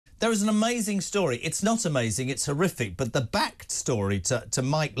There is an amazing story. It's not amazing, it's horrific, but the backstory to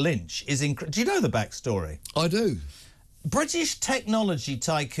Mike Lynch is incredible. Do you know the backstory? I do. British technology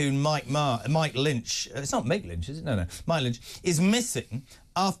tycoon Mike Lynch, it's not Mike Lynch, is it? No. Mike Lynch is missing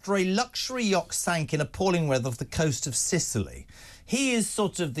after a luxury yacht sank in appalling weather off the coast of Sicily. He is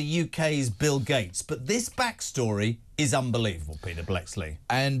sort of the UK's Bill Gates, but this backstory is unbelievable, Peter Bleksley.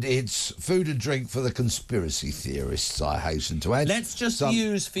 And it's food and drink for the conspiracy theorists, I hasten to add. Let's just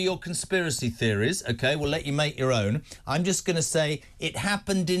use for your conspiracy theories, OK? We'll let you make your own. I'm just going to say it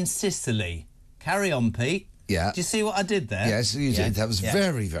happened in Sicily. Carry on, Pete. Yeah. Do you see what I did there? Yes, you did. That was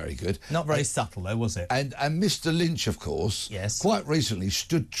very, very good. Not very subtle, though, was it? And Mr. Lynch, of course, yes, quite recently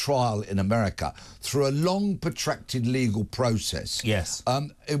stood trial in America through a long, protracted legal process. Yes.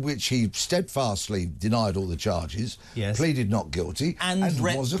 In which he steadfastly denied all the charges, yes, pleaded not guilty, and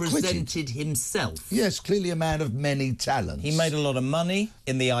was acquitted. represented himself. Yes, clearly a man of many talents. He made a lot of money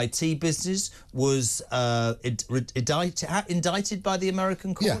in the IT business, was indicted by the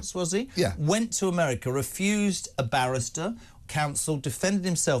American courts, was he? Yeah. Went to America, refused a barrister, counsel, defended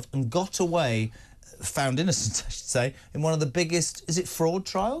himself and got away, found innocent, I should say, in one of the biggest, is it fraud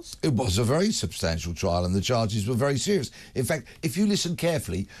trials? It was a very substantial trial and the charges were very serious. In fact, if you listen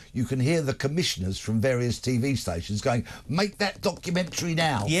carefully, you can hear the commissioners from various TV stations going, make that documentary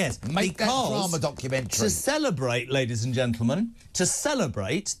now. Yes, make that drama documentary. To celebrate, ladies and gentlemen, to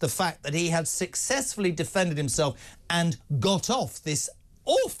celebrate the fact that he had successfully defended himself and got off this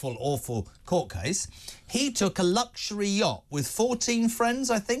awful court case, he took a luxury yacht with 14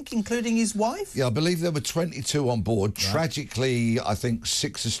 friends, I think, including his wife. Yeah, I believe there were 22 on board. Right. Tragically, I think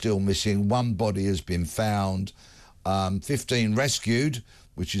 6 are still missing. 1 body has been found. 15 rescued,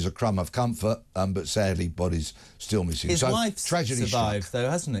 which is a crumb of comfort, but sadly, bodies still missing. His wife survived, though,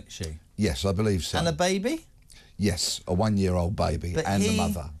 hasn't it, she? Yes, I believe so. And a baby? Yes, a 1-year-old baby, but and the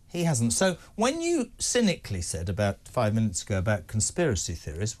mother. He hasn't. So when you cynically said about 5 minutes ago about conspiracy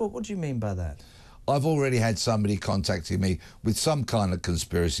theories, what do you mean by that? I've already had somebody contacting me with some kind of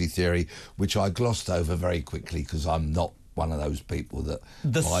conspiracy theory, which I glossed over very quickly because I'm not one of those people that...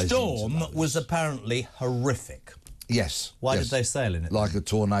 The storm was apparently horrific. Yes. Why did they sail in it? Like a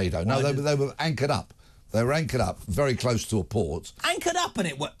tornado. No, they were anchored up. They were anchored up very close to a port. Anchored up and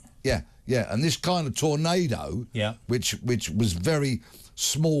it went... Yeah, yeah. And this kind of tornado, which was very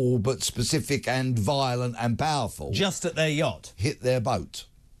small but specific and violent and powerful... Just at their yacht? ...hit their boat.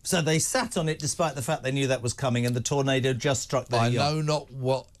 So they sat on it despite the fact they knew that was coming and the tornado just struck their yacht? I know not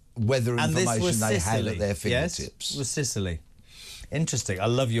what weather information they had at their fingertips. Yes, it was Sicily. Interesting. I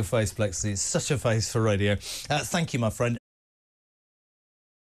love your face, Bleksley. It's such a face for radio. Thank you, my friend.